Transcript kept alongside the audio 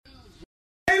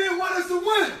to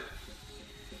win.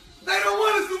 They don't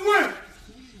want us to win.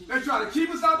 They try to keep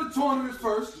us out the tournament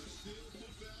first.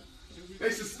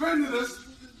 They suspended us.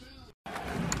 They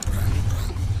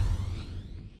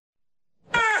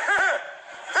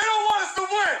don't want us to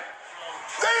win.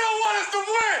 They don't want us to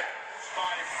win.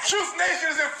 Juice Nation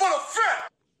is in full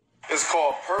effect. It's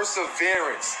called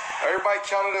perseverance. Everybody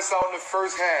counted us out in the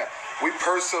first half. We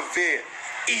persevered.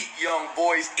 Eat, young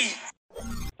boys, eat.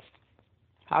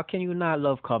 How can you not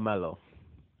love Carmelo?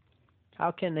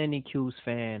 How can any Q's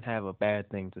fan have a bad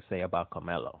thing to say about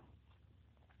Carmelo?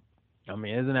 I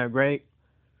mean, isn't that great?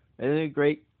 Isn't it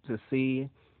great to see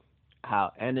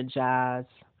how energized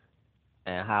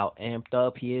and how amped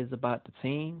up he is about the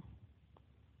team?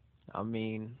 I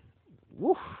mean,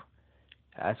 woof.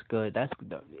 That's good. That's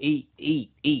good. Eat.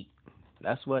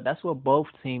 That's what both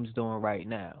teams doing right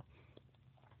now.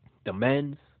 The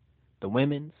men's, the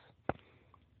women's,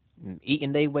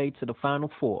 eating their way to the Final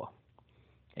Four.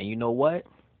 And you know what?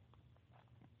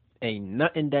 Ain't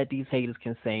nothing that these haters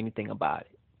can say anything about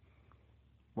it.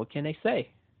 What can they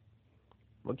say?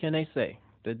 What can they say?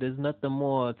 There's nothing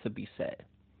more to be said.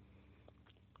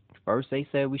 First, they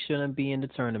said we shouldn't be in the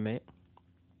tournament.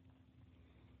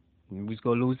 We was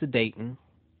gonna lose to Dayton.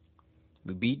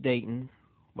 We beat Dayton.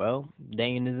 Well,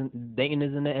 Dayton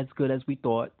isn't as good as we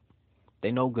thought.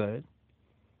 They no good.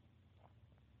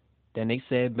 Then they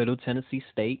said Middle Tennessee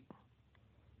State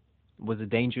was a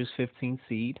dangerous 15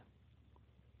 seed.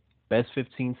 Best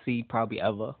 15 seed probably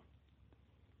ever.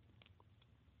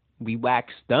 We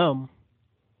waxed them,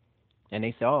 and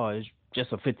they said, oh, it's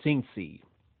just a 15 seed.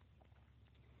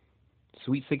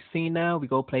 Sweet 16 now, we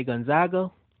go play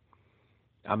Gonzaga.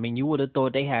 I mean, you would have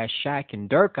thought they had Shaq and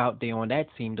Dirk out there on that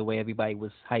team the way everybody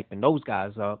was hyping those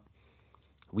guys up.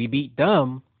 We beat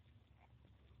them.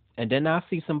 And then I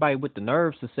see somebody with the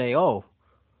nerves to say, oh,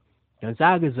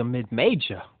 Gonzaga's a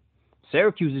mid-major.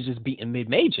 Syracuse is just beating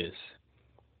mid-majors.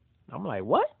 I'm like,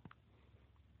 what?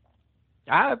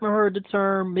 I haven't heard the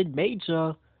term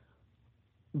mid-major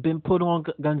been put on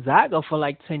Gonzaga for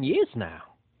like 10 years now.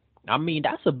 I mean,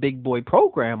 that's a big boy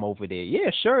program over there.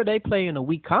 Yeah, sure, they play in a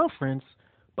weak conference,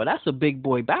 but that's a big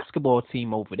boy basketball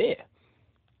team over there.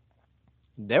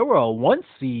 They were a 1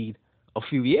 seed a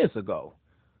few years ago.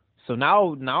 So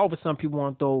now over some people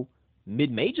want to throw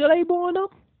mid-major label on them?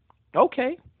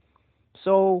 Okay.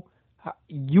 So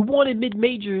you wanted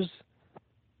mid-majors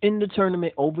in the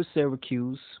tournament over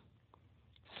Syracuse.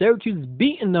 Syracuse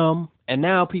beating them, and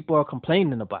now people are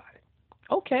complaining about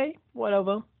it. Okay,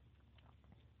 whatever.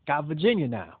 Got Virginia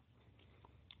now.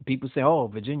 People say, oh,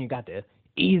 Virginia got the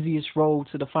easiest road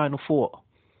to the Final Four.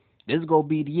 This is going to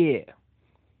be the year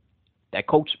that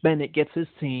Coach Bennett gets his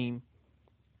team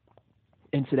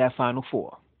into that Final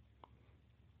Four.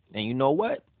 And you know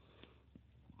what?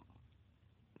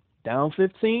 Down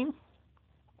 15,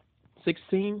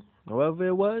 16, whatever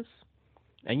it was.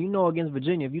 And you know against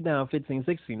Virginia, if you're down 15,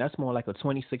 16, that's more like a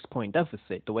 26-point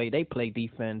deficit, the way they play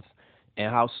defense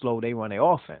and how slow they run their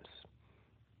offense.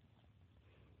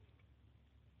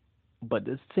 But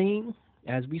this team,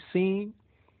 as we've seen,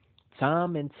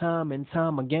 time and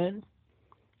time again,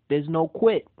 there's no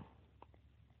quit.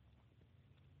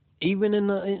 Even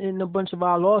in a bunch of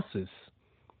our losses,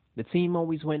 the team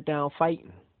always went down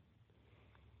fighting.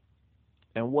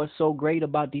 And what's so great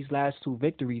about these last 2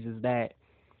 victories is that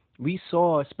we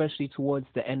saw, especially towards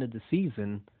the end of the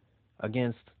season,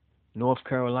 against North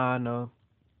Carolina,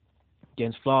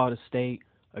 against Florida State,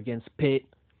 against Pitt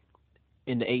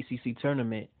in the ACC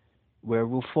tournament, where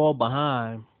we'll fall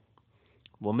behind,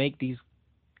 we'll make these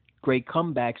great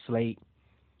comebacks late,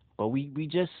 but we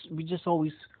just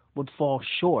always would fall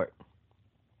short.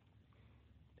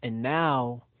 And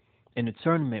now, in the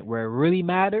tournament where it really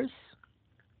matters,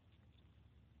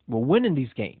 we're winning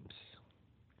these games.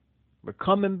 We're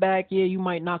coming back. Yeah, you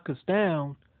might knock us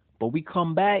down, but we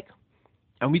come back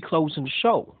and we closing the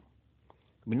show.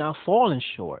 We're not falling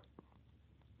short.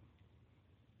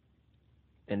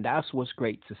 And that's what's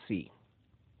great to see.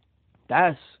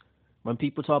 That's when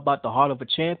people talk about the heart of a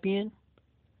champion,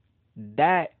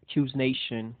 that Q's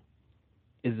Nation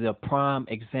is a prime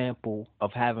example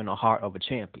of having a heart of a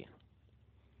champion.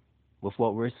 With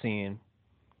what we're seeing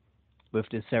with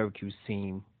the Syracuse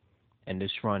team and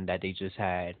this run that they just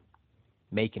had,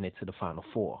 making it to the Final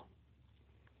Four.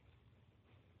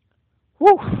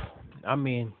 Whew. I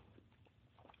mean,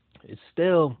 it's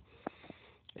still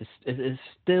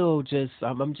just,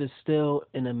 I'm just still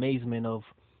in amazement of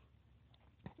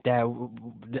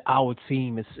that our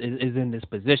team is in this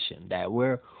position, that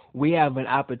we have an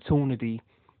opportunity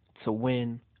to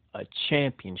win a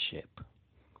championship.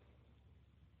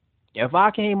 If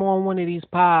I came on one of these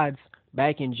pods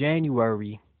back in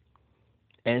January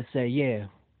and say, yeah,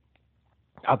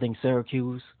 I think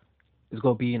Syracuse is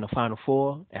going to be in the Final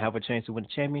Four and have a chance to win the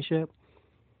championship,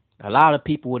 a lot of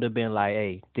people would have been like,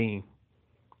 hey, Dean,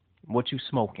 what you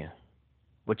smoking?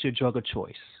 What's your drug of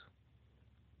choice?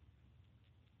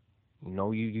 You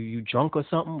know, you drunk or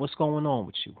something? What's going on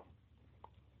with you?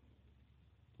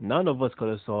 None of us could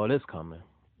have saw this coming,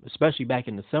 especially back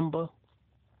in December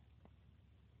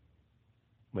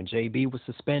when JB was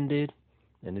suspended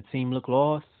and the team looked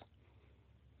lost.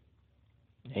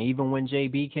 And even when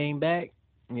JB came back,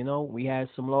 you know, we had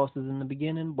some losses in the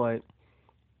beginning, but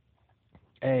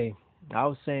hey, I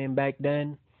was saying back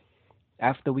then,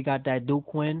 after we got that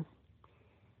Duke win,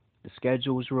 the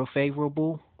schedule was real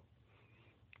favorable.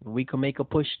 We can make a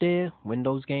push there, win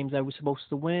those games that we're supposed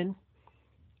to win,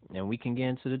 and we can get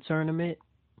into the tournament.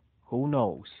 Who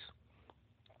knows?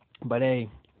 But hey,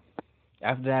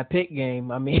 after that Pitt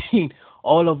game, I mean,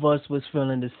 all of us was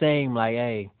feeling the same. Like,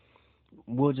 hey,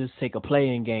 we'll just take a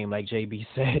playing game, like JB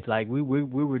said. Like we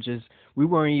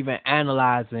weren't even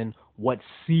analyzing what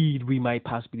seed we might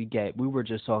possibly get. We were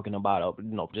just talking about,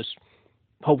 just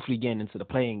hopefully getting into the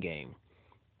playing game.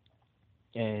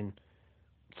 And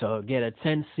to get a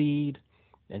 10 seed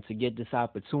and to get this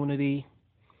opportunity,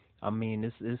 I mean,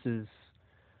 this is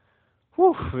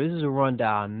this is a run that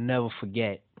I'll never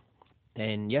forget.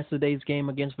 And yesterday's game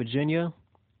against Virginia,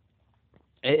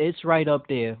 it's right up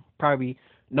there, probably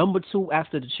number 2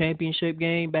 after the championship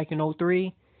game back in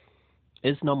 '03.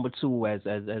 It's number 2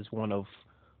 as one of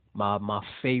my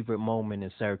favorite moment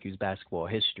in Syracuse basketball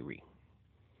history.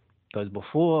 Because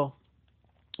before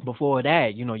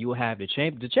that, you know, you have the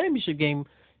championship game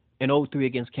in '03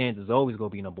 against Kansas always gonna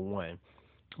be number 1.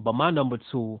 But my number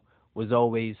 2 was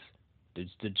always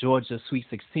the Georgia Sweet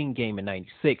 16 game in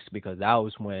 '96 because that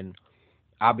was when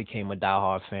I became a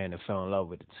diehard fan and fell in love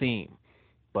with the team.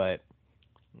 But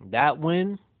that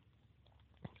win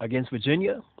against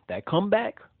Virginia, that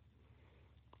comeback,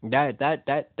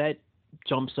 that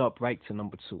jumps up right to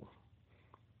number 2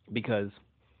 because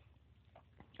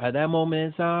at that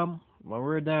moment in time when we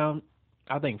were down,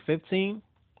 I think 15,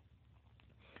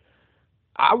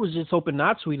 I was just hoping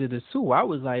I tweeted this too. I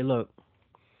was like, look,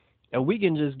 if we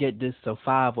can just get this to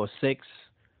 5 or 6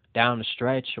 down the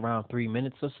stretch around 3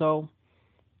 minutes or so,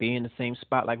 be in the same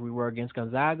spot like we were against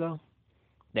Gonzaga,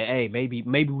 then hey, maybe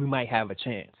we might have a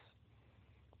chance.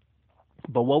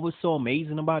 But what was so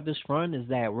amazing about this run is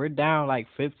that we're down like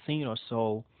 15 or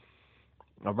so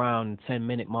around the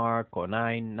 10-minute mark or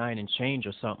 9 and change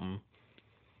or something.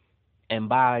 And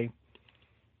by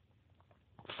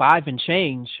 5 and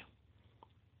change,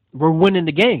 we're winning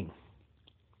the game.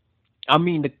 I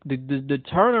mean, the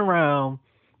turnaround,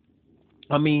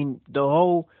 I mean, the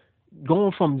whole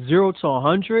going from 0 to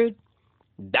 100,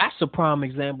 that's a prime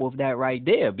example of that right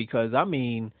there because, I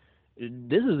mean,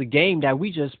 this is a game that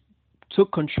we just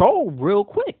took control real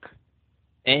quick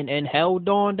and held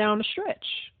on down the stretch.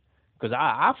 Because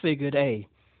I figured, hey,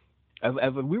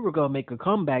 if we were going to make a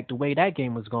comeback the way that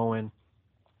game was going,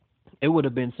 it would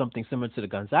have been something similar to the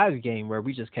Gonzaga game where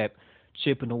we just kept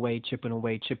chipping away,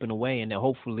 and then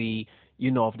hopefully,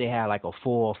 you know, if they had like a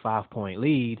 4 or 5 point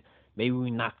lead, maybe we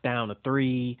knock down a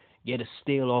 3, get a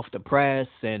steal off the press,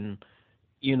 and,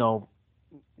 you know,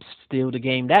 steal the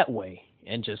game that way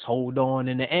and just hold on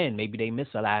in the end. Maybe they miss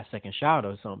a last second shot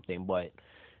or something, but,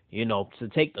 you know, to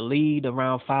take the lead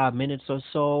around 5 minutes or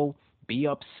so, be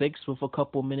up 6 with a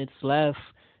couple minutes left,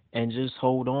 and just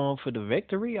hold on for the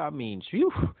victory. I mean,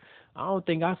 phew, I don't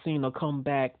think I've seen a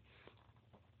comeback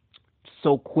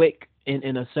so quick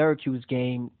in a Syracuse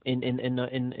game in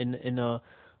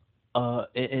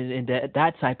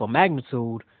that type of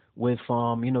magnitude with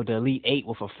you know, the Elite Eight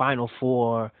with a Final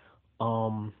Four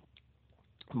on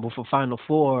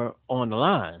the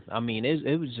line. I mean,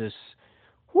 it was just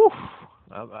whew.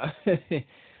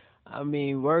 I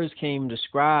mean, words can't even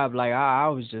describe. Like I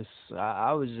was just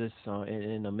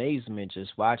in amazement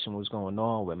just watching what's going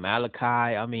on with Malachi.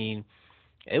 I mean,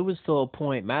 it was to a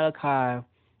point Malachi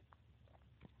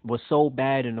was so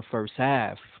bad in the first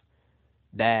half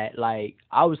that, like,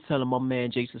 I was telling my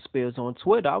man Jason Spears on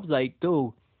Twitter, I was like,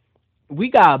 dude, we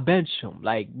gotta bench him.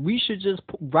 Like, we should just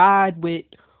ride with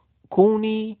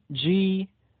Cooney, G,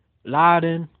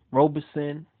 Loudon,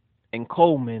 Roberson, and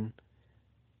Coleman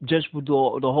just for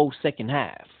the whole second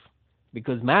half.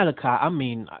 Because Malachi, I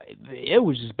mean, it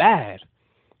was just bad.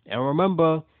 And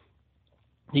remember,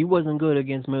 he wasn't good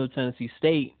against Middle Tennessee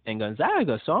State and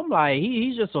Gonzaga. So I'm like,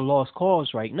 he's just a lost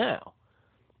cause right now.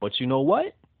 But you know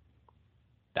what?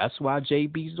 That's why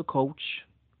JB's the coach.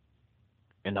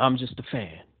 And I'm just a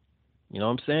fan. You know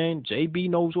what I'm saying? JB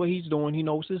knows what he's doing. He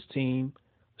knows his team.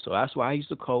 So that's why he's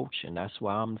the coach. And that's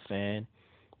why I'm the fan.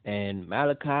 And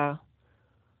Malachi,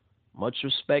 much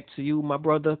respect to you, my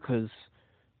brother, because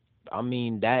I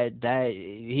mean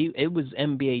it was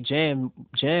NBA Jam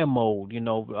mode,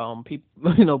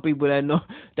 people people that know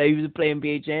that used to play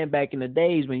NBA Jam back in the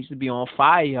days when it used to be on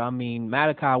fire. I mean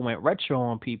Malachi went retro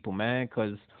on people, man,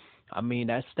 because I mean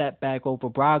that step back over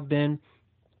Brogdon,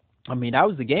 I mean that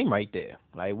was the game right there.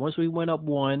 Like once we went up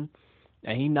one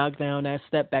and he knocked down that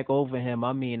step back over him,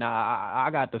 I mean I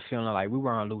got the feeling like we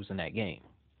weren't losing that game.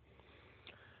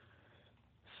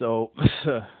 So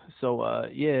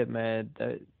yeah, man,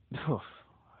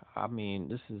 I mean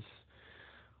this is.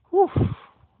 Whew.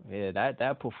 Yeah,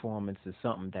 that performance is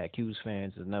something that Q's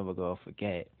fans is never gonna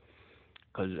forget.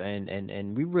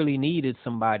 And we really needed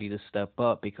somebody to step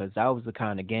up because that was the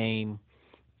kind of game,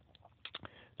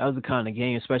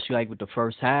 especially like with the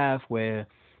first half where,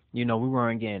 we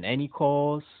weren't getting any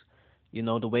calls.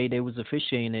 The way they was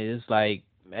officiating it is like,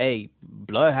 hey,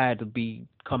 blood had to be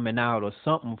coming out or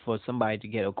something for somebody to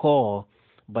get a call.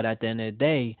 But at the end of the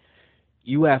day,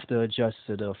 you have to adjust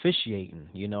to the officiating.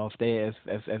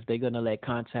 If they're gonna let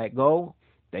contact go,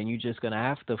 then you're just gonna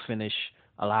have to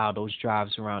allow those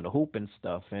drives around the hoop and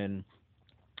stuff. And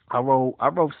I wrote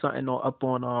something up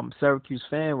on Syracuse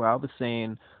fan where I was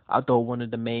saying I thought one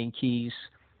of the main keys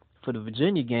for the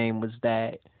Virginia game was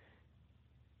that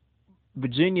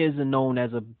Virginia isn't known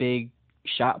as a big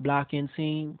shot blocking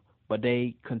team, but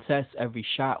they contest every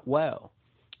shot well.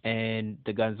 And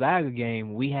the Gonzaga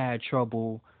game, we had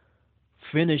trouble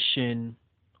finishing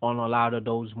on a lot of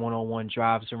those one-on-one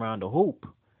drives around the hoop.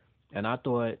 And I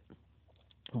thought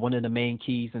one of the main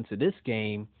keys into this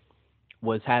game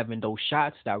was having those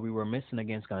shots that we were missing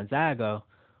against Gonzaga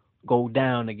go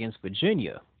down against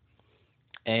Virginia.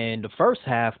 And the first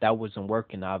half that wasn't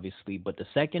working obviously, but the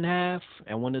second half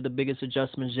and one of the biggest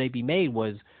adjustments JB made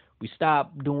was we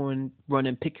stopped doing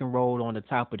running pick and roll on the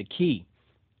top of the key,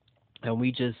 and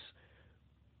we just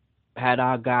had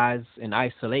our guys in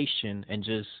isolation and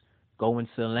just go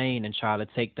into the lane and try to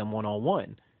take them one on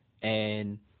one.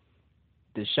 And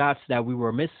the shots that we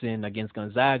were missing against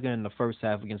Gonzaga in the first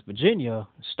half against Virginia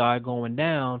started going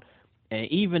down. And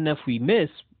even if we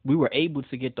missed, we were able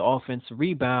to get the offensive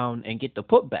rebound and get the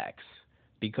putbacks.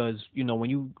 Because, when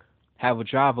you have a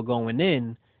driver going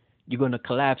in, you're going to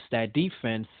collapse that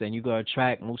defense and you're going to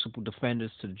attract multiple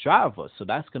defenders to the driver. So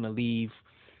that's going to leave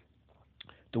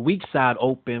the weak side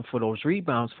open for those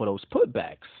rebounds, for those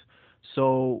putbacks.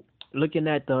 So looking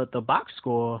at the box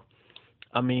score,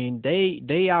 I mean,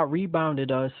 they out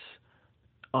rebounded us.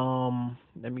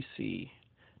 Let me see.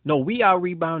 No, we out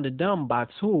rebounded them by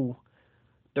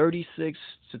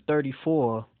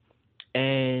 36-34,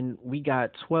 and we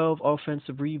got 12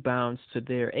 offensive rebounds to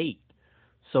their 8.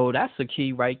 So that's the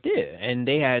key right there. And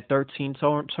they had 13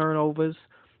 turnovers,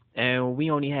 and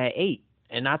we only had 8.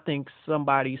 And I think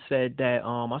somebody said that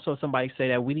I saw somebody say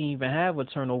that we didn't even have a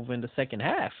turnover in the second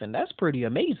half, and that's pretty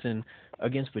amazing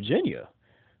against Virginia.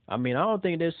 I mean, I don't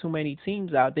think there's too many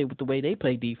teams out there with the way they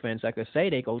play defense that could say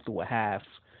they go through a half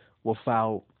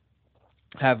without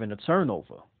having a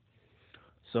turnover.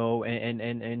 So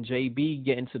and JB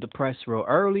getting to the press real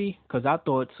early, because I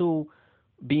thought too,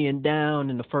 being down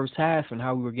in the first half and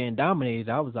how we were getting dominated,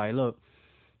 I was like, look,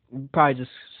 we probably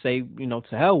just say, to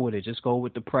hell with it, just go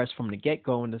with the press from the get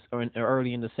go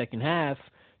early in the second half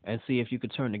and see if you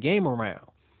could turn the game around.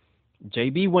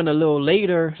 JB went a little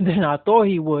later than I thought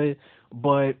he would,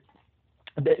 but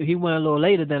he went a little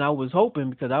later than I was hoping,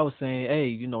 because I was saying,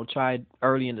 hey, try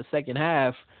early in the second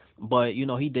half, but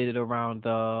he did it around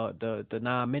the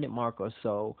 9-minute mark or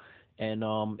so, and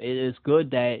it is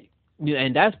good that,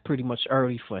 and that's pretty much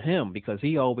early for him because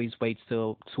he always waits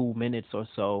till 2 minutes or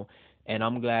so, and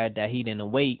I'm glad that he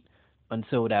didn't wait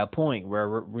until that point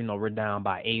where we're down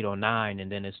by 8 or 9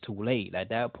 and then it's too late. At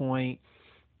that point,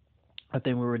 I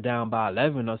think we were down by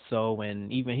 11 or so,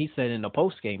 and even he said in the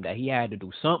post game that he had to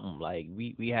do something. Like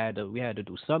we had to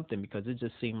do something, because it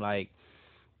just seemed like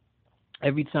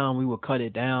every time we would cut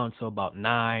it down to about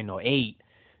 9 or 8,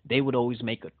 they would always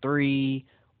make a three,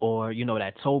 or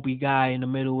that Toby guy in the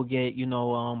middle would get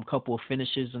a couple of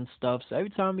finishes and stuff. So every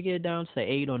time we get down to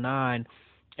 8 or 9,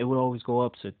 it would always go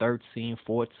up to 13,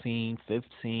 14,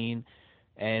 15.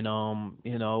 And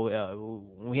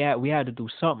we had to do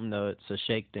something to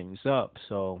shake things up.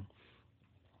 So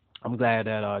I'm glad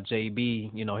that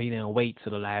JB, he didn't wait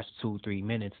till the last 2-3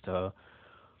 minutes to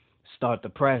start the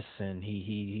press, and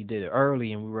he did it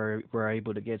early, and we were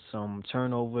able to get some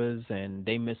turnovers, and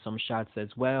they missed some shots as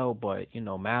well. But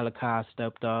Malachi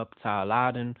stepped up, Ty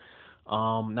Lawton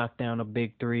knocked down a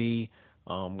big three.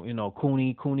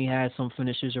 Cooney had some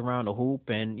finishes around the hoop,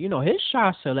 and his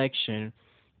shot selection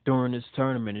during this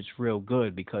tournament is real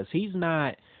good because he's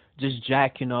not just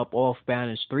jacking up off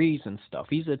balance threes and stuff.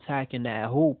 He's attacking that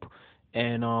hoop,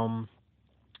 and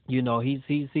he's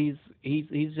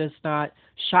just not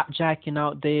shot jacking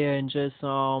out there and just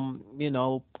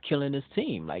killing his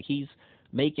team. Like he's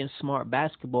making smart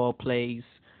basketball plays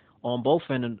on both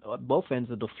ends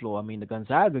of the floor. I mean, the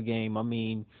Gonzaga game. I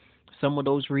mean, some of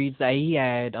those reads that he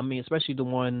had. I mean, especially the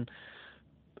one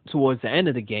towards the end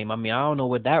of the game. I mean, I don't know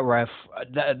what that ref.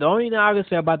 The only thing I can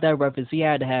say about that ref is he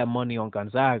had to have money on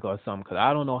Gonzaga or something. Because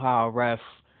I don't know how a ref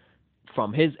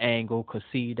from his angle could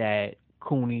see that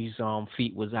Cooney's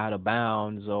feet was out of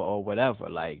bounds or whatever.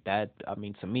 Like that. I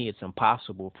mean, to me, it's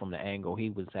impossible from the angle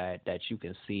he was at that you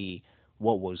can see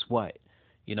what was what.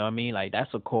 You know what I mean? Like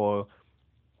that's a call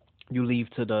you leave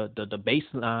to the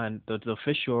baseline, the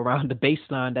official around the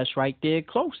baseline that's right there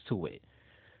close to it.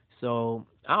 So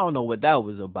I don't know what that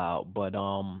was about, but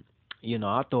I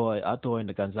thought in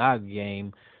the Gonzaga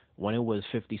game when it was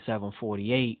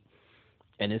 57-48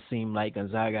 and it seemed like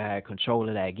Gonzaga had control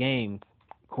of that game,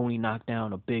 Cooney knocked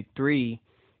down a big three,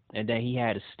 and then he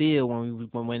had a steal when we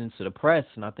went into the press,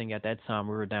 and I think at that time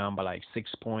we were down by like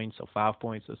 6 points or 5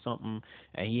 points or something,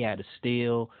 and he had a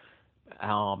steal,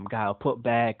 got a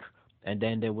putback, and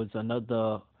then there was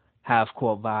another half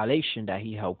court violation that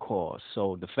he helped cause.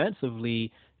 So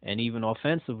defensively and even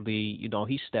offensively,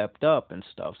 he stepped up and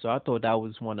stuff. So I thought that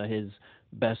was one of his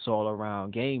best all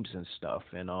around games and stuff.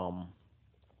 And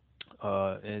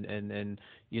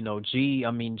G,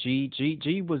 I mean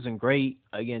G wasn't great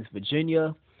against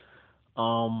Virginia.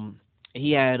 Um,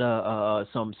 he had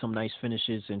some nice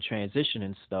finishes in transition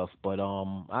and stuff, but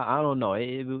I don't know.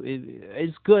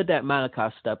 It's good that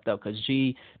Malachi stepped up because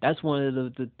G, that's one of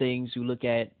the things you look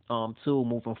at too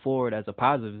moving forward as a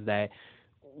positive is that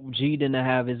G didn't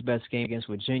have his best game against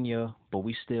Virginia, but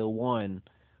we still won.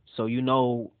 So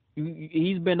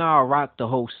he's been our rock the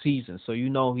whole season. So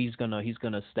he's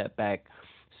gonna step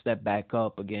back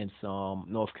up against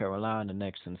North Carolina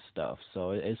next and stuff.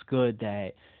 So it's good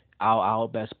that our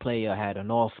best player had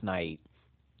an off night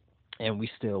and we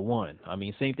still won. I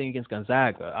mean, same thing against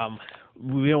Gonzaga.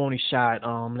 We only shot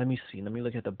let me see. Let me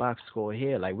look at the box score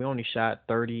here. Like we only shot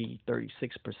 36%.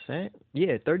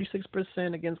 Yeah,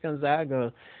 36% against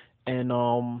Gonzaga and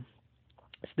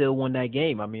still won that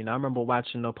game. I mean, I remember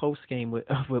watching the post game with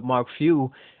with Mark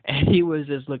Few, and he was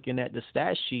just looking at the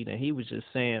stat sheet, and he was just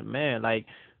saying, "Man, like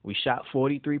we shot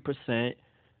 43%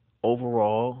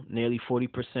 overall, nearly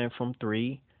 40% from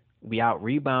three. We out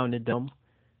rebounded them,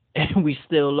 and we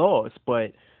still lost.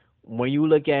 But when you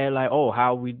look at it like, oh,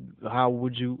 how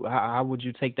would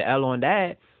you take the L on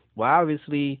that? Well,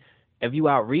 obviously, if you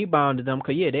out rebounded them,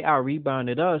 cause yeah, they out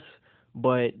rebounded us,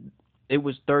 but it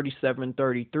was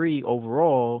 37-33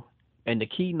 overall. And the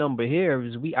key number here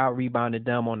is we out rebounded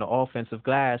them on the offensive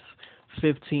glass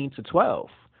 15-12.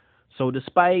 So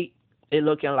despite it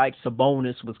looking like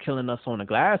Sabonis was killing us on the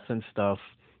glass and stuff,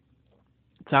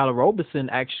 Tyler Roberson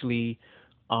actually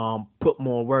put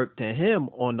more work than him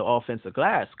on the offensive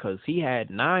glass because he had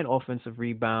 9 offensive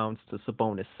rebounds to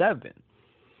Sabonis 7.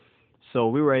 So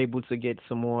we were able to get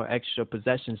some more extra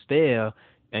possessions there,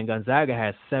 and Gonzaga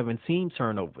had 17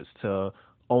 turnovers to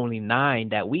only 9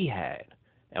 that we had,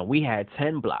 and we had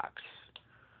 10 blocks.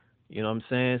 You know what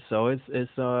I'm saying?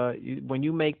 So when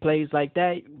you make plays like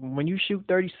that, when you shoot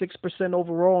 36%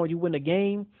 overall and you win a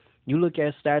game, you look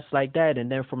at stats like that,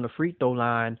 and then from the free throw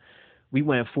line, we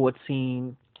went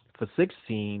 14 for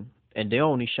 16, and they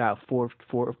only shot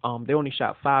they only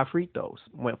shot 5 free throws,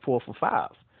 went 4 for 5.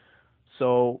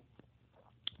 So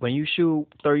when you shoot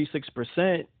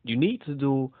 36%, you need to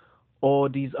do all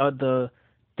these other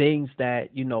things that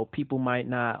people might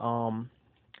not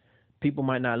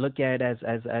look at as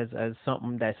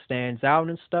something that stands out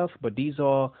and stuff, but these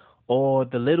are all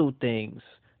the little things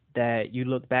that you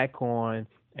look back on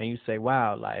and you say,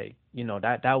 wow, like,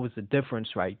 that was the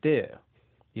difference right there.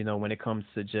 When it comes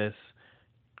to just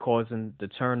causing the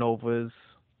turnovers,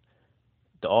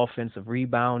 the offensive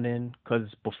rebounding, because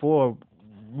before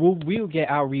we'll get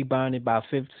out rebounded by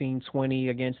 15, 20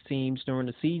 against teams during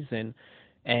the season,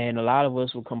 and a lot of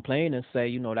us will complain and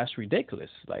say, that's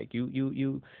ridiculous. Like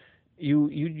you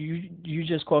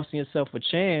just costing yourself a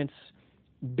chance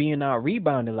being out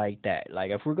rebounded like that.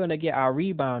 Like if we're gonna get out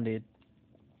rebounded,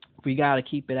 we gotta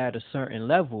keep it at a certain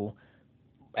level,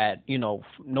 at no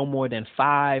more than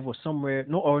 5 or somewhere,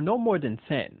 no more than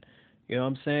 10. You know what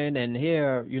I'm saying? And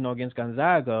here, against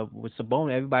Gonzaga with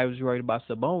Sabonis, everybody was worried about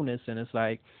Sabonis, and it's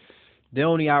like they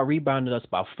only out rebounded us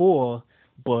by 4,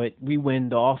 but we win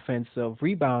the offensive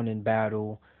rebounding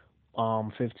battle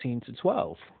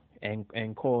 15-12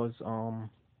 and cause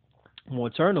more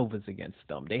turnovers against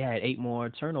them. They had 8 more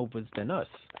turnovers than us.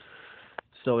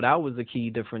 So that was a key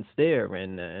difference there,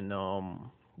 and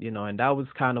that was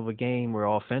kind of a game where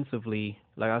offensively,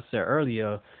 like I said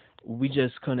earlier, we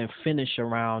just couldn't finish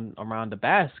around the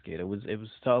basket. It was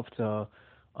tough to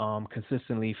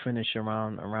consistently finish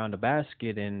around the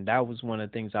basket, and that was one of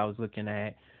the things I was looking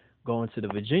at going to the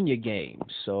Virginia game.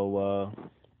 So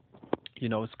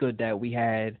it's good that we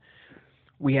had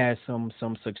some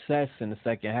success in the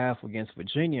second half against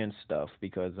Virginia and stuff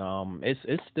because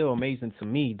it's still amazing to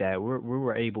me that we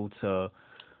were able to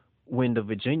win the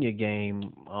Virginia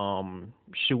game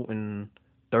shooting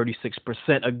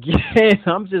 36% again.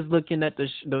 I'm just looking at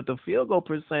the field goal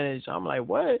percentage. I'm like,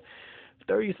 what?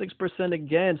 36%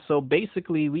 again. So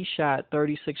basically, we shot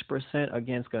 36%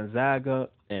 against Gonzaga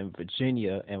and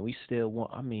Virginia, and we still won.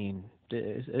 I mean,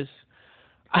 it's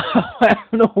I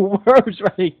have no words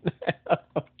right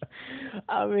now.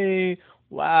 I mean,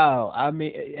 wow. I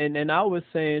mean, and I was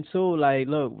saying too, like,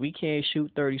 look, we can't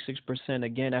shoot 36%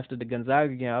 again after the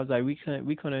Gonzaga game. I was like, we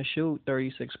couldn't shoot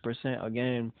 36%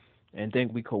 again and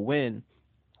think we could win,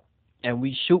 and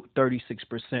we shoot 36%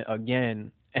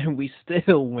 again and we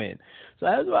still win. So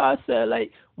that's why I said,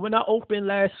 like, when I opened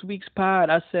last week's pod,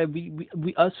 I said we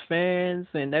us fans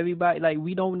and everybody, like,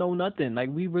 we don't know nothing. Like,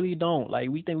 we really don't. Like,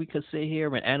 we think we could sit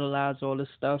here and analyze all this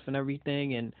stuff and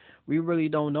everything, and we really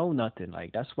don't know nothing.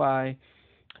 Like, that's why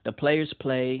the players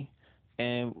play,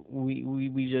 and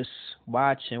we just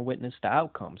watch and witness the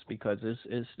outcomes because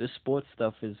it's this sports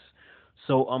stuff is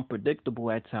so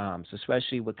unpredictable at times,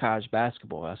 especially with college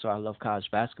basketball. That's why I love college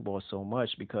basketball so much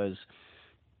because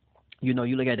you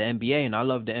look at the NBA, and I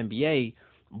love the NBA,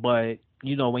 but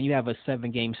when you have a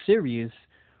 7 game series,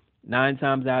 9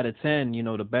 times out of 10,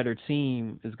 the better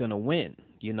team is gonna win.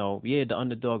 Yeah, the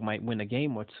underdog might win a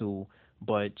game or two,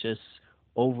 but just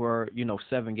over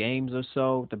 7 games or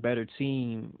so, the better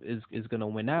team is gonna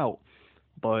win out.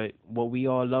 But what we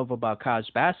all love about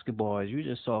college basketball is you're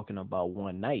just talking about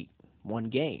one night, one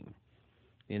game.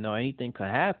 Anything could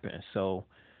happen. So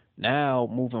now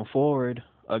moving forward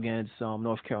against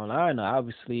North Carolina,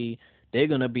 obviously they're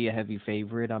gonna be a heavy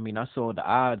favorite. I mean, I saw the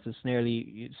odds. It's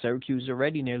nearly Syracuse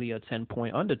already nearly a 10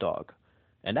 point underdog,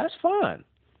 and that's fine.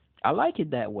 I like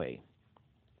it that way.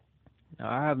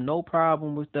 I have no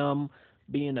problem with them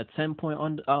being a 10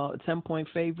 point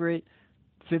favorite,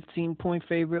 15 point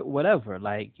favorite, whatever.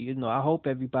 Like, I hope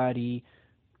everybody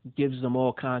gives them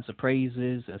all kinds of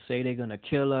praises and say they're gonna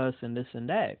kill us and this and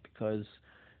that because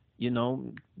you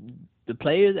know the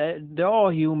players, they're all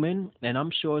human, and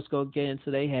I'm sure it's gonna get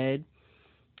into their head.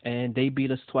 And they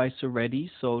beat us twice already,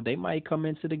 so they might come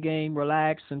into the game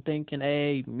relaxed and thinking,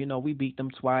 hey, we beat them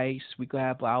twice, we could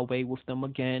have our way with them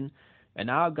again,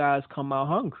 and our guys come out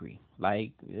hungry.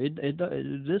 Like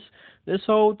this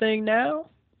whole thing now.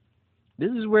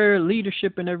 This is where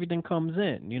leadership and everything comes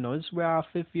in. This is where our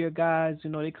 5th year guys,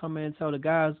 they come in and tell the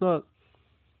guys, look,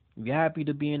 we're happy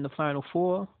to be in the Final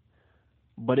Four,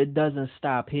 but it doesn't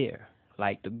stop here.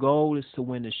 Like, the goal is to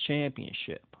win this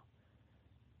championship.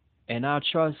 And I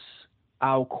trust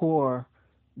our core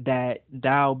that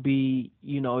that'll be,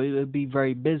 it'll be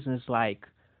very business-like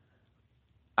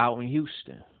out in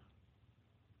Houston.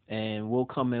 And we'll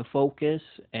come in focus,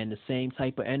 and the same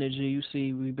type of energy you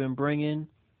see we've been bringing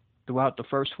throughout the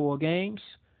first 4 games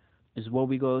is what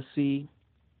we're going to see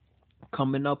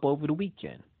coming up over the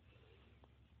weekend.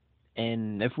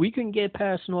 And if we can get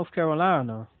past North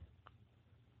Carolina,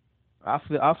 I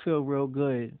feel real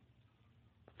good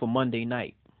for Monday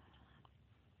night.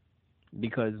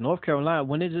 Because North Carolina,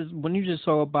 when you just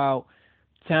talk about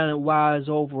talent wise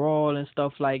overall and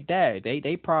stuff like that,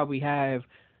 they probably have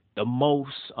the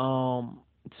most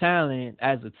talent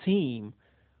as a team.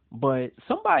 But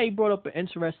somebody brought up an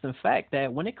interesting fact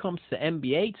that when it comes to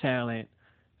NBA talent,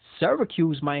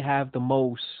 Syracuse might have the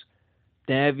most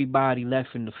than everybody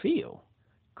left in the field.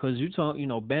 Because you talk,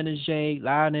 Benajay,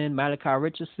 Lyden, Malachi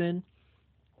Richardson.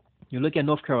 You look at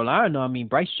North Carolina, I mean,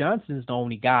 Bryce Johnson's the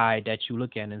only guy that you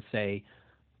look at and say,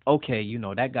 okay,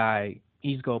 that guy,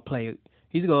 he's gonna play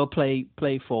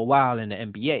for a while in the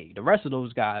NBA. The rest of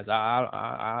those guys,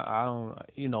 I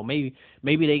don't,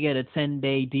 maybe they get a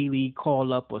 10-day D League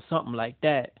call up or something like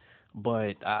that,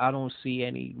 but I don't see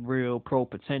any real pro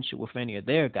potential with any of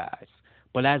their guys.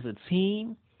 But as a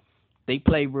team, they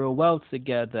play real well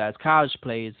together as college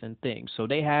players and things. So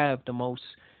they have the most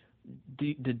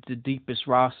the deepest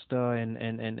roster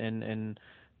and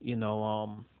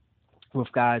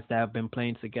with guys that have been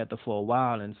playing together for a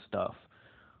while and stuff.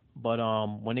 But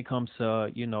when it comes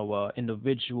to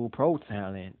individual pro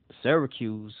talent,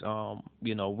 Syracuse,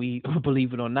 we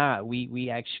believe it or not, we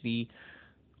actually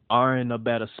are in a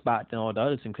better spot than all the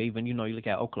other teams. 'Cause even you look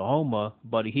at Oklahoma,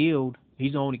 Buddy Hield,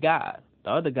 he's the only guy.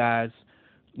 The other guys,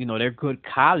 they're good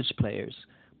college players,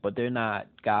 but they're not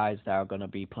guys that are gonna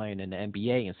be playing in the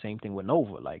NBA. And same thing with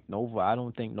Nova. Like Nova, I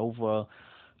don't think Nova.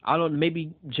 I don't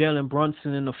maybe Jalen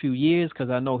Brunson in a few years because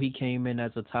I know he came in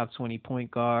as a top 20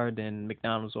 point guard and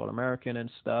McDonald's All American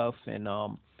and stuff. And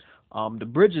the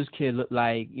Bridges kid look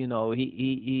like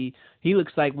he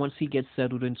looks like once he gets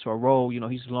settled into a role,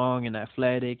 he's long and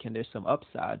athletic and there's some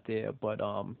upside there, but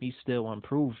he's still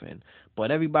unproven.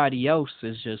 But everybody else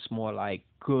is just more like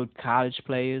good college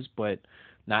players, but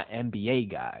not NBA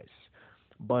guys.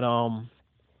 But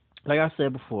like I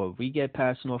said before, we get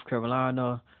past North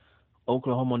Carolina,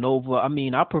 Oklahoma Nova. I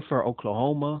mean, I prefer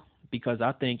Oklahoma because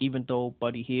I think even though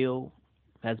Buddy Hill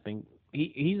has been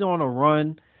he's on a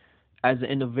run as an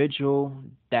individual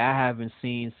that I haven't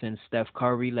seen since Steph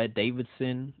Curry led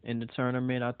Davidson in the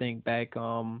tournament. I think back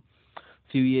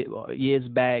few years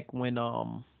back when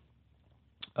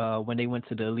they went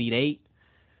to the Elite Eight.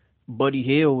 Buddy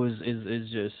Hill is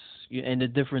just and the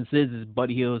difference is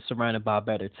Buddy Hill is surrounded by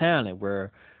better talent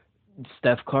where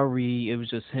Steph Curry it was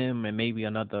just him and maybe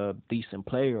another decent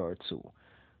player or two.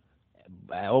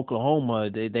 At Oklahoma,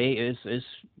 they it's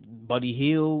Buddy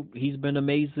Hill. He's been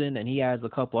amazing, and he has a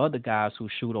couple other guys who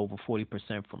shoot over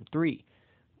 40% from three.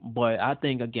 But I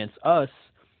think against us,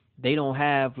 they don't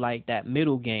have like that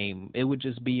middle game. It would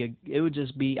just be.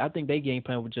 I think their game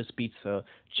plan would just be to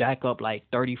jack up like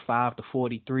 35 to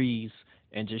 43s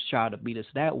and just try to beat us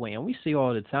that way. And we see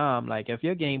all the time, like if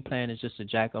your game plan is just to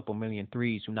jack up a million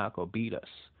threes, you're not gonna beat us.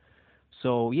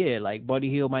 So yeah, like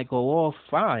Buddy Hill might go off,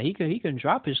 fine. He can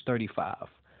drop his 35.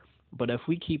 But if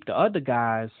we keep the other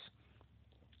guys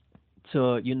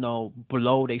to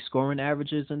below their scoring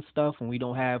averages and stuff, and we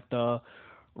don't have the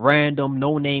random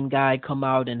no name guy come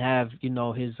out and have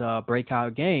his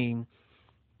breakout game,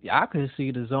 yeah, I could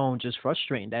see the zone just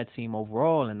frustrating that team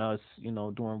overall and us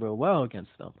doing real well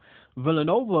against them.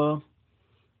 Villanova,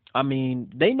 I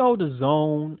mean, they know the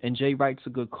zone, and Jay Wright's a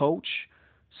good coach.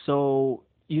 So,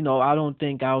 I don't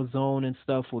think our zone and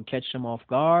stuff will catch them off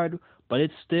guard, but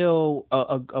it's still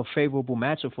a favorable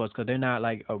matchup for us because they're not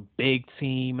like a big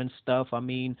team and stuff. I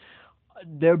mean,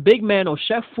 their big man,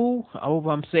 Oshefu, I hope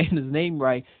I'm saying his name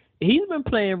right, he's been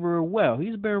playing real well.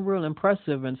 He's been real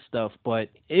impressive and stuff, but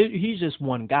he's just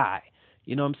one guy.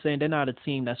 You know what I'm saying? They're not a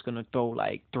team that's going to throw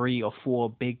like three or four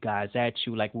big guys at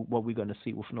you like what we're going to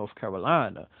see with North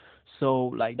Carolina. So,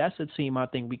 like, that's a team I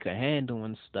think we could handle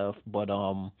and stuff, but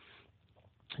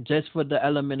just for the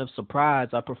element of surprise,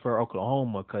 I prefer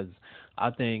Oklahoma because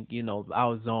I think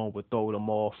our zone would throw them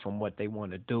off from what they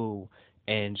want to do,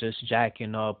 and just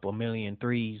jacking up a million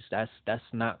threes. That's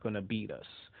not gonna beat us.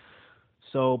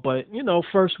 So, but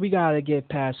first we gotta get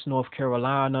past North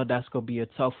Carolina. That's gonna be a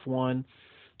tough one.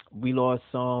 We lost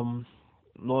to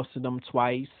them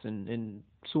twice in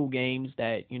two games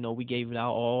that we gave it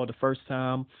out all. The first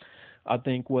time I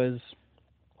think was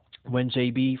when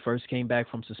JB first came back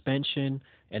from suspension,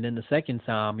 and then the second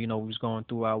time, we was going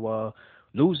through our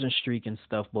losing streak and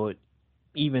stuff. But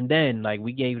even then, like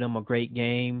we gave them a great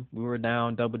game. We were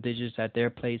down double digits at their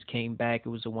place, came back. It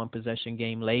was a one possession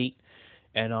game late,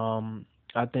 and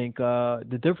I think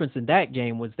the difference in that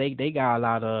game was they got a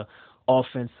lot of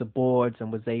offensive boards and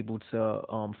was able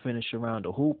to finish around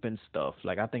the hoop and stuff.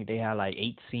 Like I think they had like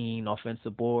 18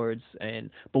 offensive boards, and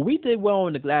but we did well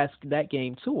in the glass that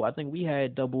game too. I think we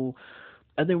had double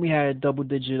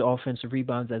digit offensive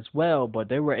rebounds as well, but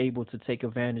they were able to take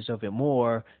advantage of it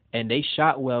more, and they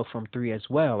shot well from three as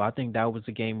well. I think that was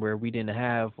a game where we didn't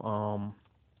have a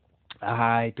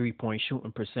high 3 point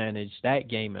shooting percentage that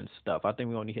game and stuff. I think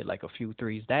we only hit like a few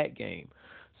threes that game.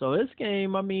 So this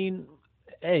game, I mean,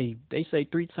 hey, they say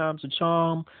three times a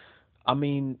charm. I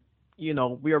mean, we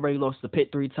already lost to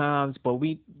Pitt three times, but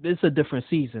it's a different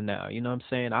season now. You know what I'm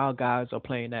saying? Our guys are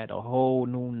playing at a whole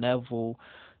new level,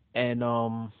 and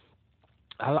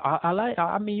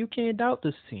I mean, you can't doubt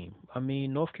this team. I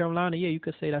mean, North Carolina, yeah, you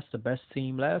could say that's the best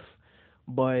team left,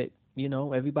 but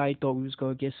everybody thought we was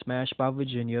gonna get smashed by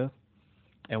Virginia,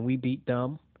 and we beat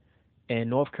them. And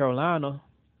North Carolina,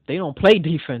 they don't play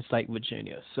defense like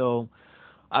Virginia, so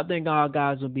I think our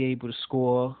guys will be able to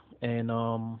score, and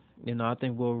I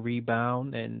think we'll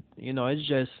rebound, and it's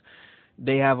just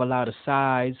they have a lot of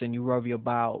size, and you worry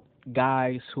about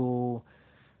guys who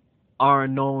are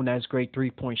known as great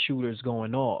 3 point shooters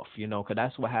going off, 'cause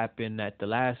that's what happened at the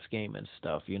last game and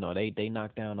stuff. They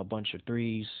knocked down a bunch of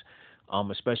threes,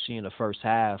 especially in the first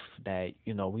half that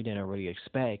we didn't really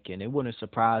expect, and it wouldn't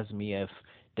surprise me if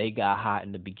they got hot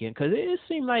in the beginning, 'cause it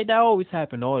seemed like that always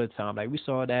happened all the time. Like we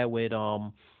saw that with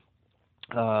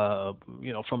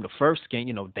From the first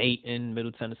game, Dayton,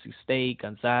 Middle Tennessee State,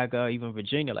 Gonzaga, even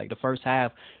Virginia, like the first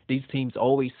half, these teams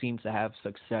always seem to have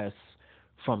success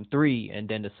from three, and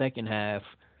then the second half,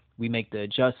 we make the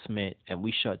adjustment and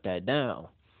we shut that down.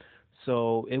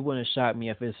 So it wouldn't shock me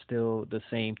if it's still the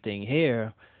same thing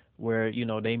here, where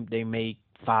they make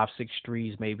five, six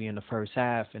threes maybe in the first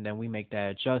half, and then we make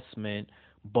that adjustment.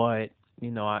 But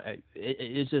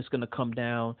it's just gonna come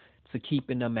down to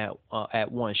keeping them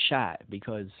at one shot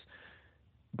because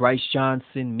Bryce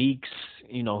Johnson, Meeks,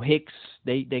 Hicks,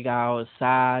 they got all the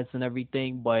size and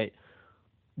everything, but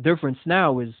difference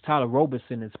now is Tyler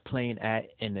Roberson is playing at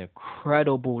an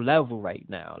incredible level right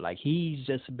now. Like he's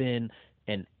just been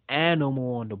an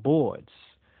animal on the boards.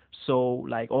 So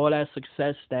like all that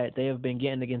success that they have been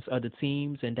getting against other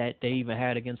teams and that they even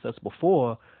had against us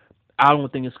before, I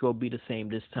don't think it's gonna be the same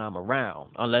this time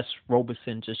around, unless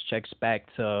Roberson just checks back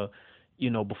to,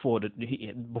 before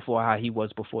how he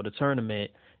was before the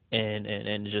tournament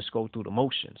and just go through the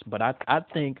motions. But I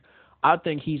think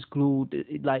he's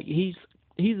glued. Like he's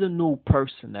a new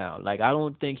person now. Like I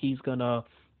don't think he's gonna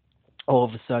all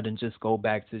of a sudden just go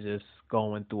back to just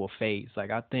going through a phase. Like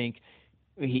I think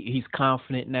he's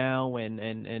confident now,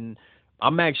 and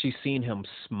I'm actually seeing him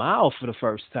smile for the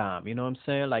first time. You know what I'm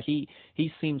saying? Like he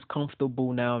seems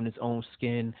comfortable now in his own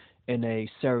skin in a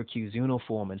Syracuse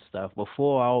uniform and stuff.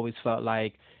 Before I always felt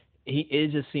like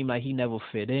it just seemed like he never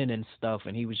fit in and stuff,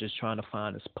 and he was just trying to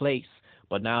find his place.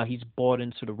 But now he's bought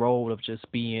into the role of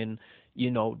just being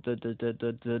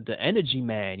the energy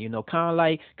man, kind of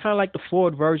like the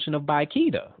Ford version of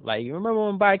Baikita. Like you remember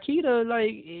when Baikita, like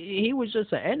he was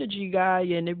just an energy guy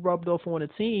and it rubbed off on the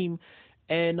team,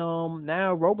 and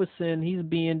now Roberson, he's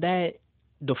being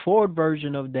the Ford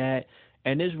version of that,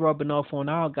 and it's rubbing off on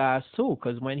our guys too.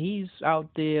 Because when he's out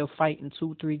there fighting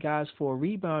 2, 3 guys for a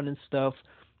rebound and stuff,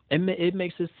 it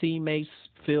makes his teammates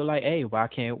feel like, hey, why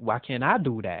can't I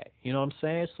do that? You know what I'm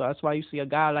saying? So that's why you see a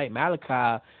guy like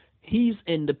Malachi, he's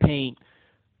in the paint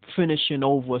finishing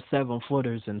over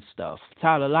 7-footers and stuff.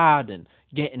 Tyler Lydon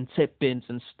getting tip-ins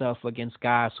and stuff against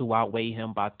guys who outweigh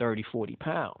him by 30, 40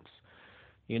 pounds.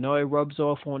 It rubs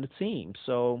off on the team.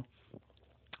 So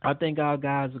I think our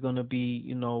guys are going to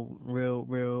be,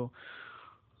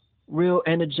 real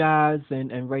energized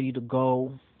and ready to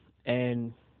go.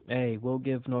 And, hey, we'll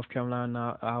give North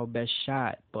Carolina our best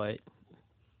shot. But,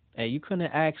 hey, you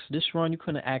couldn't ask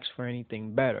for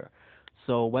anything better.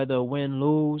 So whether win,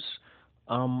 lose,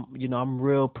 I'm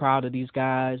real proud of these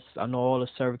guys. I know all of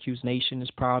Syracuse Nation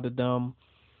is proud of them,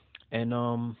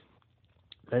 and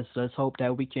let's hope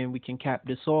that we can cap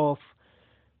this off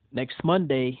next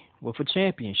Monday with a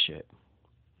championship.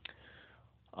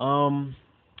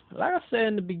 Like I said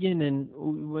in the beginning,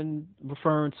 when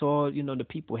referring to all the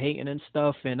people hating and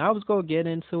stuff, and I was gonna get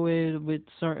into it with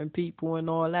certain people and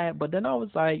all that, but then I was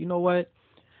like, you know what?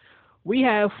 We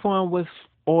have fun with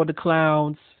all the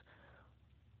clowns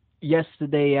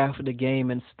yesterday after the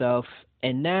game and stuff,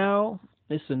 and now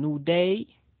it's a new day.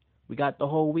 We got the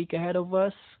whole week ahead of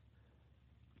us.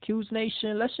 Q's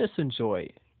Nation, let's just enjoy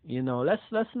it.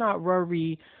 Let's not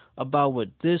worry about what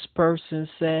this person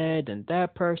said and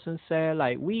that person said.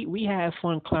 Like we had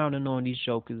fun clowning on these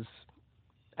jokers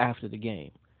after the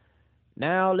game.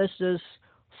 Now let's just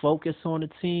focus on the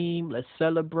team. Let's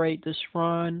celebrate this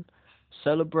run.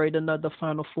 Celebrate another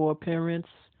Final Four appearance.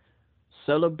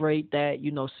 Celebrate that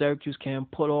Syracuse can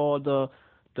put all the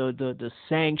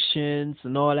sanctions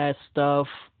and all that stuff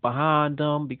behind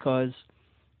them, because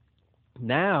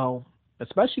now,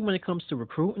 especially when it comes to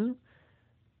recruiting,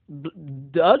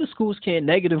 the other schools can't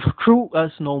negative recruit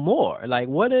us no more. Like,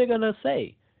 what are they gonna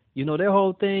say? Their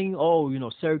whole thing,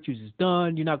 Syracuse is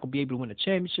done. You're not gonna be able to win a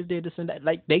championship there, this and that.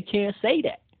 Like, they can't say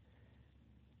that.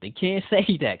 They can't say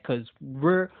that because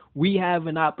we have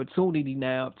an opportunity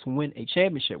now to win a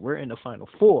championship. We're in the Final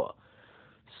Four,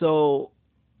 so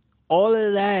all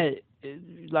of that,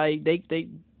 like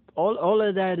all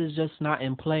of that is just not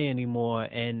in play anymore.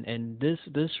 And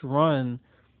this run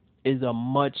is a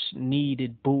much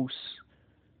needed boost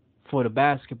for the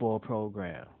basketball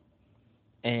program,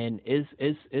 and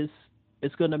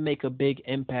it's gonna make a big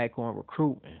impact on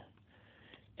recruiting.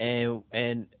 And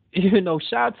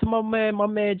shout out to my man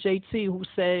JT, who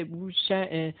said, we were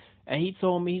chatting, and he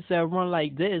told me, he said, a run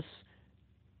like this,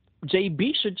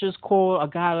 JB should just call a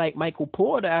guy like Michael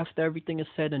Porter after everything is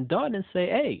said and done and say,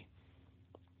 hey,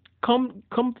 come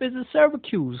visit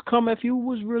Syracuse. Come if you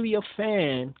was really a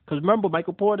fan. Because remember,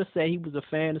 Michael Porter said he was a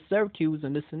fan of Syracuse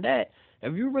and this and that.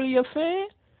 If you're really a fan,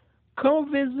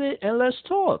 come visit and let's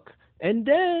talk. And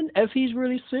then if he's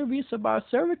really serious about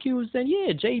Syracuse, then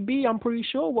yeah, JB, I'm pretty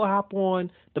sure will hop on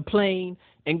the plane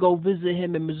and go visit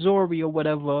him in Missouri or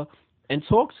whatever and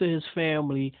talk to his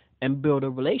family and build a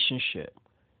relationship.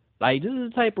 Like this is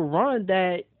the type of run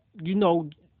that, you know,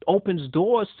 opens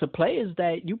doors to players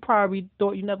that you probably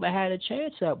thought you never had a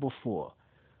chance at before.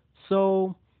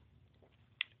 So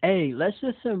hey, let's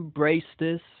just embrace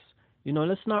this. You know,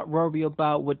 let's not worry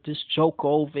about what this joke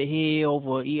over here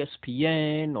over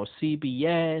ESPN or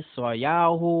CBS or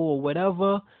Yahoo or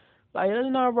whatever. Like,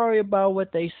 let's not worry about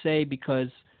what they say because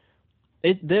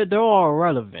they're all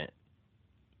irrelevant.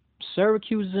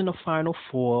 Syracuse is in the Final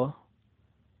Four,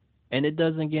 and it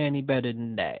doesn't get any better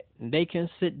than that. They can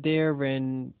sit there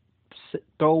and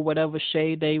throw whatever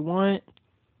shade they want.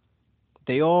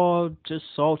 They all just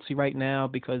salty right now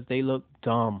because they look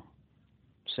dumb.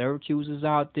 Syracuse is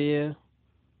out there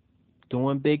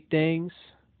doing big things,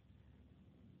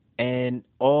 and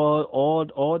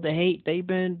all the hate they've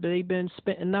been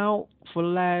spitting out for the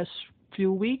last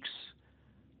few weeks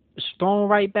is thrown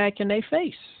right back in their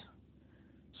face.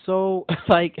 So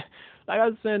like I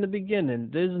said in the beginning,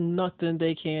 there's nothing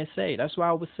they can't say. That's why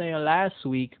I was saying last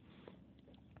week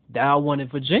that I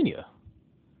wanted Virginia.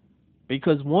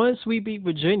 Because once we beat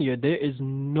Virginia, there is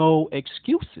no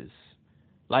excuses.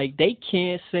 Like they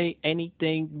can't say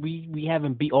anything. We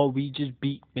haven't beat, or we just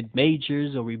beat mid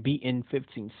majors, or we beaten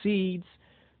 15 seeds.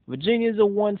 Virginia's a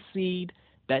one seed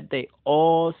that they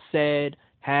all said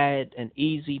had an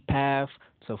easy path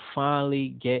to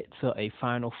finally get to a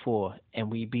Final Four, and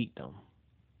we beat them.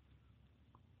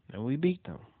 And we beat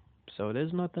them. So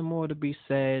there's nothing more to be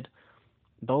said.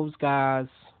 Those guys,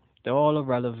 they're all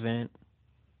irrelevant.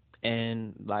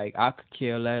 And like I could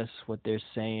care less what they're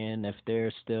saying if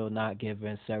they're still not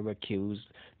giving Syracuse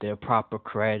their proper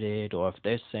credit, or if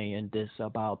they're saying this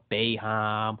about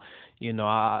Bayham,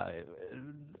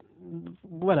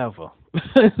 whatever.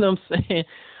 You know what I'm saying?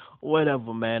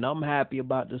 Whatever, man. I'm happy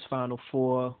about this Final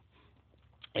Four,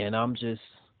 and I'm just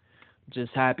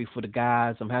happy for the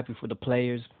guys. I'm happy for the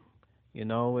players.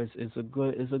 It's a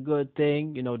good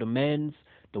thing.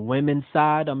 The women's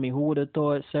side. I mean, who would have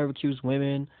thought Syracuse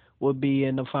women would be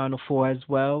in the Final Four as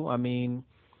well? I mean,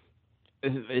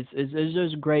 it's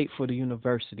just great for the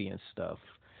university and stuff.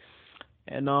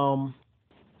 And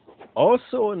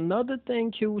also another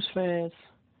thing, Q's fans,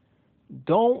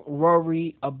 don't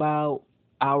worry about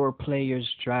our players'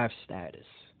 draft status.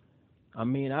 I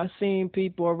mean, I've seen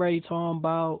people already talking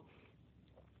about,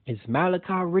 is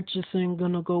Malachi Richardson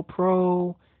gonna go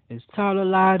pro? Is Tyler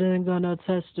Lydon gonna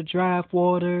test the draft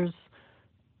waters?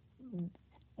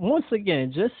 Once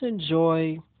again, just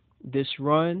enjoy this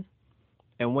run,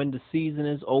 and when the season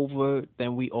is over,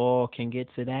 then we all can get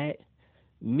to that.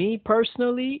 Me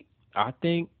personally, I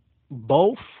think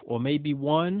both or maybe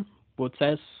one will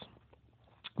test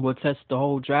the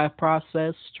whole draft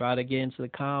process, try to get into the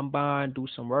combine, do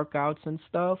some workouts and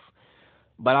stuff.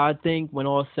 But I think when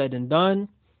all said and done,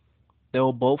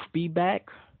 they'll both be back.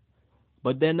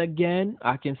 But then again,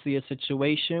 I can see a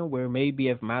situation where maybe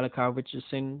if Malachi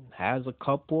Richardson has a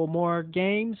couple more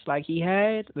games like he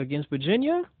had against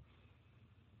Virginia,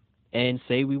 and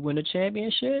say we win a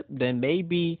championship, then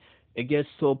maybe it gets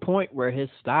to a point where his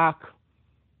stock,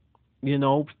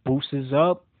 boosts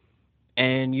up,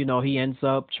 and he ends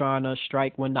up trying to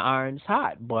strike when the iron's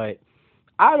hot. But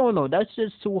I don't know. That's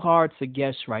just too hard to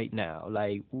guess right now.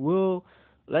 Like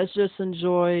let's just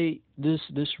enjoy this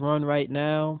run right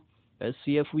now. Let's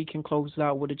see if we can close it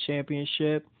out with a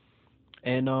championship.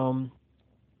 And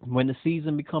when the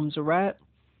season becomes a wrap,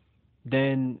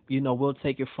 then we'll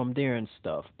take it from there and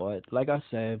stuff. But like I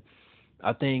said,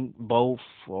 I think both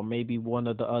or maybe one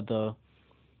or the other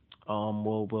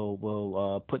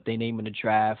will put their name in the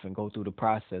draft and go through the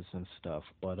process and stuff.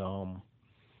 But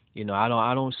I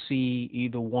don't see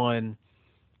either one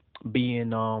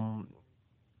being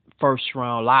first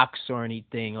round locks or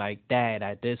anything like that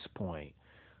at this point.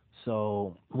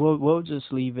 So we'll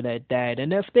just leave it at that.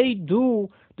 And if they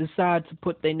do decide to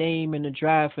put their name in the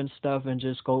draft and stuff and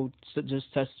just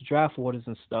test the draft orders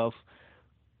and stuff,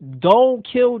 don't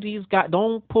kill these guys.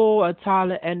 Don't pull a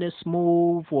Tyler Ennis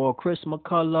move or Chris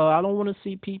McCullough. I don't want to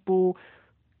see people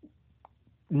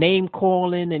name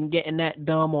calling and getting that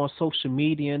dumb on social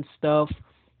media and stuff.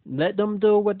 Let them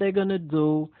do what they're gonna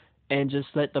do and just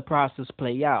let the process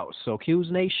play out. So Q's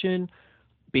Nation,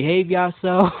 behave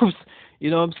yourselves. You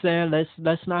know what I'm saying?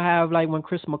 Let's not have like when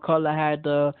Chris McCullough had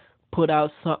to put out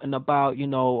something about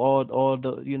all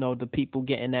the the people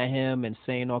getting at him and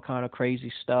saying all kind of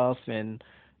crazy stuff, and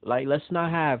like let's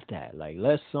not have that. Like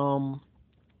let's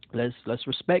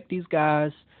respect these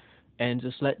guys and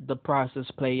just let the process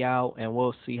play out, and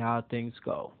we'll see how things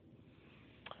go.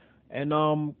 And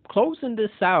closing this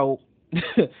out,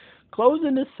 I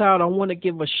want to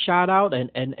give a shout out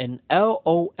and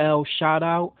LOL shout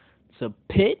out to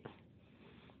Pitt.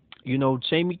 You know,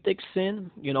 Jamie Dixon.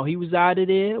 You know, he was out of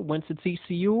there, went to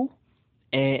TCU,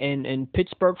 and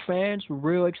Pittsburgh fans were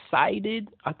real excited.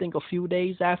 I think a few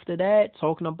days after that,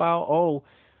 talking about, oh,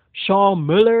 Sean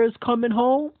Miller is coming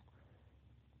home,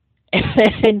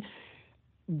 and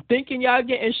thinking y'all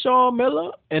getting Sean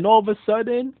Miller, and all of a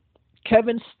sudden,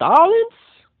 Kevin Stallings?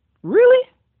 Really?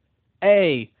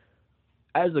 Hey,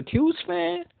 as a Q's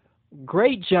fan,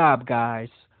 great job, guys.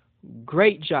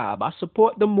 Great job. I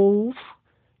support the move.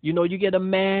 You know, you get a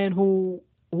man who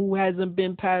hasn't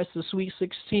been past the Sweet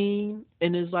 16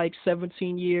 in his like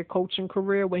 17-year coaching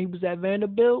career when he was at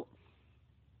Vanderbilt,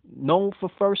 known for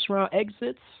first round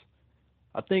exits.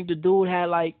 I think the dude had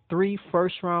like 3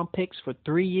 first round picks for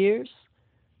 3 years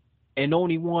and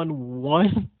only won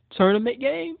one tournament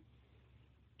game.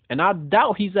 And I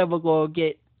doubt he's ever going to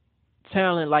get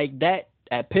talent like that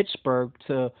at Pittsburgh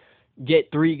to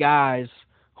get 3 guys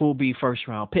who'll be first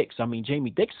round picks. I mean, Jamie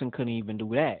Dixon couldn't even do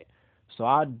that. So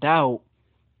I doubt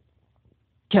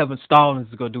Kevin Stallings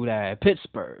is going to do that at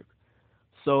Pittsburgh.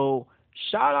 So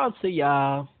shout out to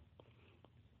y'all.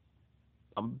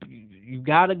 You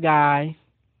got a guy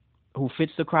who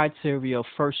fits the criteria of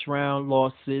first round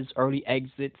losses, early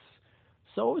exits.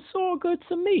 So it's all good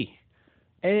to me.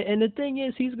 And the thing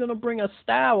is, he's going to bring a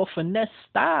style, a finesse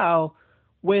style,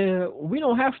 where we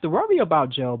don't have to worry about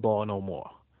gel ball no more.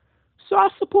 So I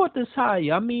support this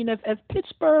hire. I mean, if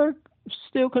Pittsburgh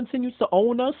still continues to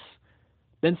own us,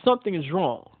 then something is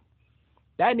wrong.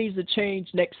 That needs to change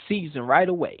next season right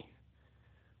away.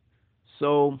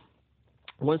 So,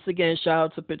 once again, shout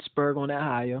out to Pittsburgh on that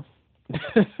hire.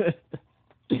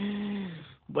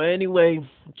 But anyway,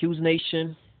 Q's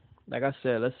Nation, like I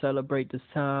said, let's celebrate this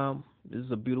time. This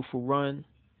is a beautiful run.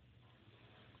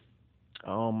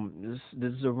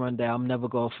 This is a run that I'm never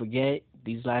gonna forget.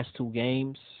 These last 2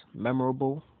 games,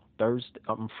 memorable.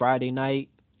 Friday night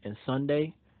and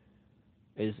Sunday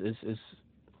is it's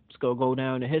gonna go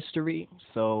down in history.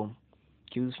 So,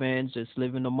 Q's fans, just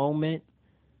live in the moment.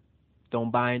 Don't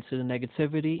buy into the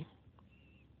negativity.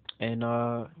 And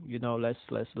you know,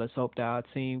 let's hope that our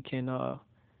team can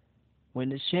win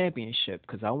this championship.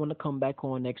 Because I want to come back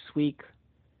on next week,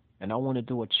 and I want to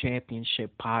do a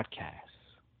championship podcast.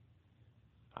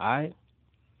 All right.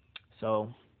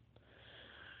 So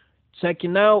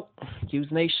checking out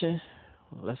Q's Nation.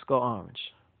 Let's go Orange.